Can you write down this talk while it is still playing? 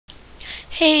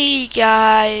Hey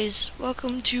guys,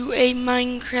 welcome to a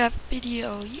Minecraft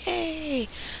video, yay!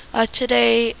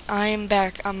 Today I am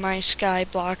back on my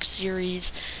Skyblock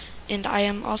series, and I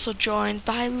am also joined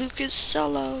by Lucas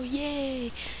Solo,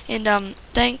 yay! And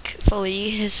thankfully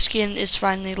his skin is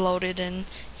finally loaded and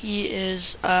he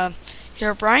is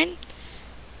Brian.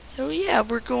 So yeah,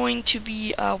 we're going to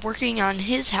be working on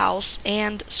his house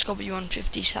and Scobie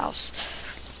 150's house.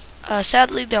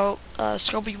 Sadly, though,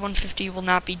 Scobie 150 will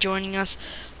not be joining us,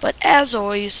 but as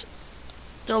always,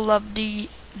 the lovely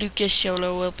Lucas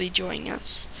Solo will be joining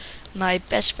us, my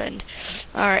best friend.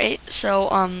 Alright,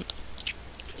 so,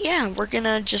 yeah, we're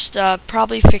gonna just,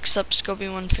 probably fix up Scobie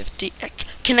 150.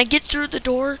 Can I get through the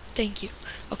door? Thank you.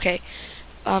 Okay,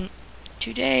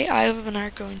 today I and I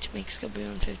are going to make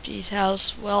Scobie 150's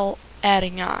house, well,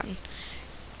 adding on.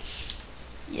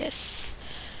 Yes.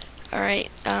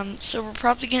 Alright, so we're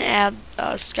probably going to add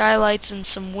skylights and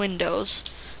some windows.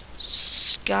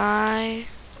 Skylights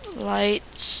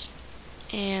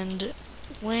and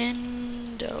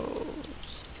windows.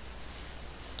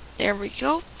 There we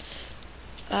go.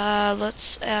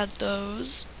 Let's add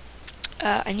those.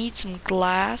 I need some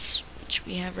glass, which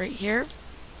we have right here.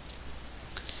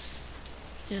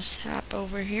 Just hop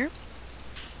over here.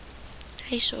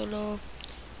 Hey, Solo.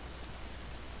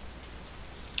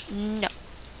 No.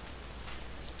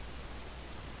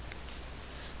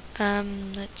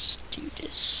 Let's do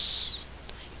this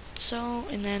like so,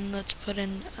 and then let's put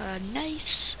in a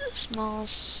nice small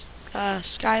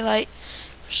skylight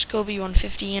for Scobie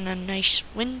 150 and a nice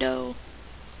window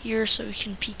here so we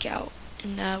can peek out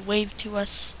and wave to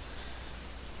us.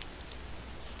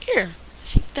 Here,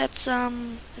 I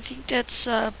think that's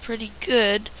pretty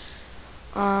good.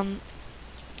 I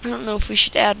don't know if we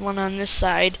should add one on this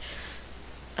side.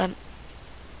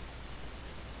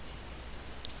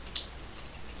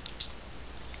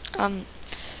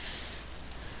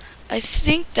 I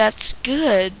think that's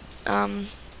good. I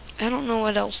don't know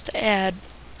what else to add.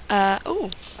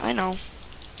 Oh, I know.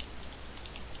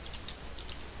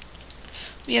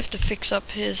 We have to fix up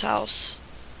his house.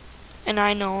 And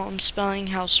I know I'm spelling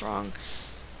house wrong.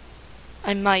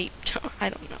 I might. I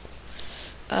don't know.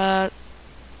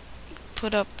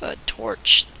 Put up a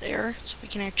torch there so we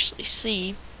can actually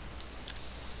see.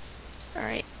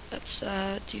 Alright, let's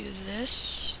do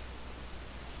this.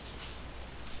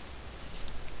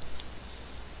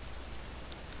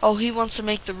 Oh, he wants to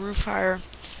make the roof higher.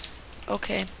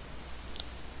 Okay.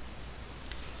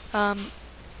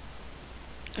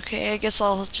 Okay, I guess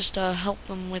I'll just help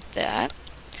him with that.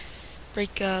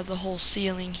 Break the whole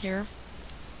ceiling here.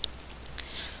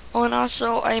 Oh, and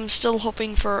also, I am still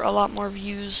hoping for a lot more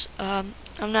views. I'm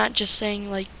not just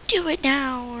saying, like, do it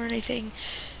now or anything.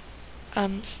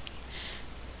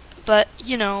 But,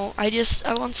 you know, I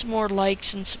want some more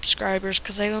likes and subscribers,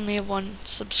 because I only have one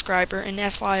subscriber, and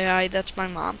FYI, that's my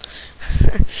mom.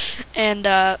 And,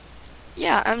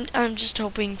 yeah, I'm just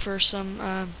hoping for some,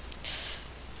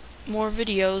 more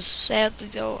videos. Sadly,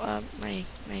 though, my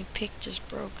pick just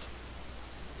broke.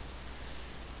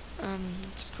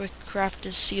 Let's quick craft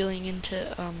his ceiling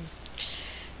into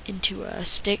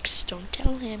sticks. Don't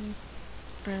tell him,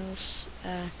 or else,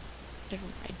 never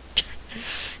mind.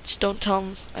 Just don't tell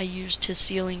him I used his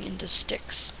ceiling into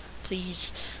sticks,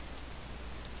 please.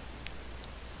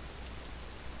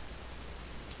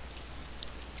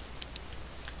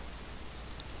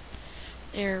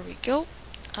 There we go.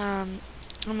 I'm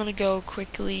gonna go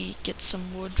quickly get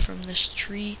some wood from this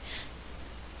tree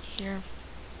here.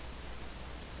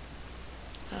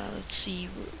 Let's see,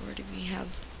 where do we have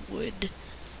wood?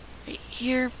 Right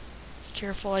here. Be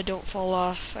careful I don't fall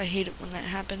off. I hate it when that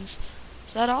happens.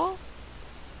 Is that all?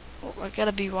 Oh, I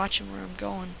gotta be watching where I'm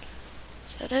going.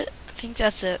 Is that it? I think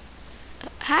that's it.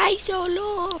 Hi,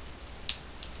 Solo!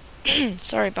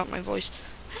 Sorry about my voice.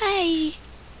 Hi!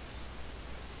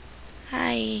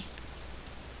 Hi.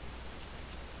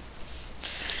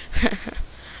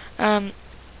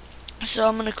 So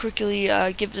I'm gonna quickly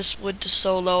give this wood to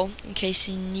Solo in case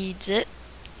he needs it.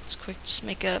 Let's just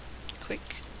make a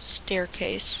quick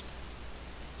staircase.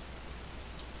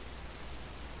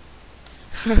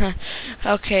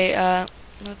 Okay,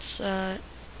 let's,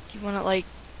 you want it like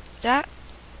that?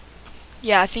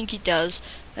 Yeah, I think he does.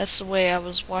 That's the way I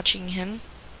was watching him.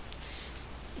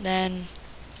 Then,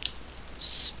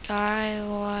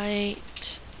 skylight.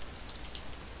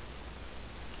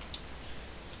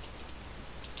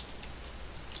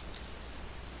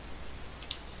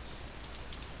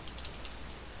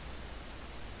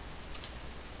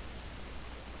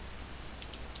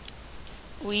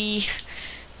 We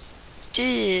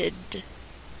did.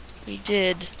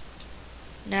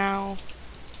 Now,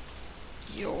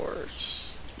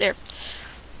 yours. There.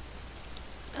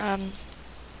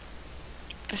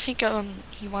 I think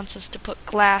he wants us to put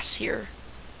glass here.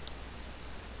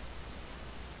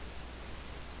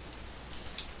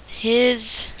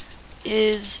 His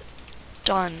is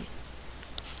done.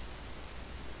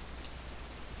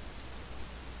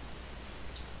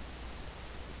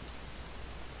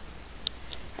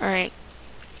 Alright.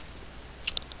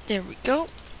 There we go.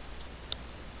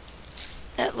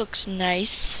 That looks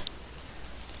nice.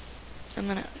 I'm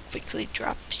gonna quickly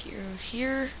drop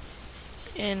here,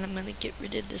 and I'm gonna get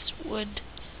rid of this wood.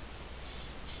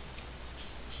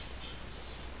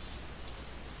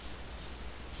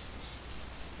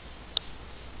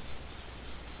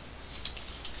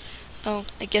 Oh,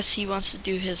 I guess he wants to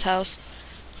do his house.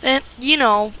 Then, you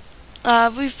know,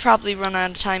 we've probably run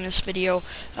out of time in this video.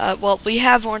 Well, we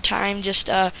have more time, just,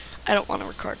 I don't want to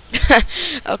record.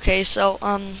 Okay, so,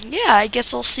 yeah, I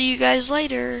guess I'll see you guys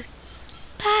later.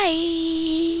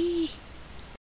 Bye!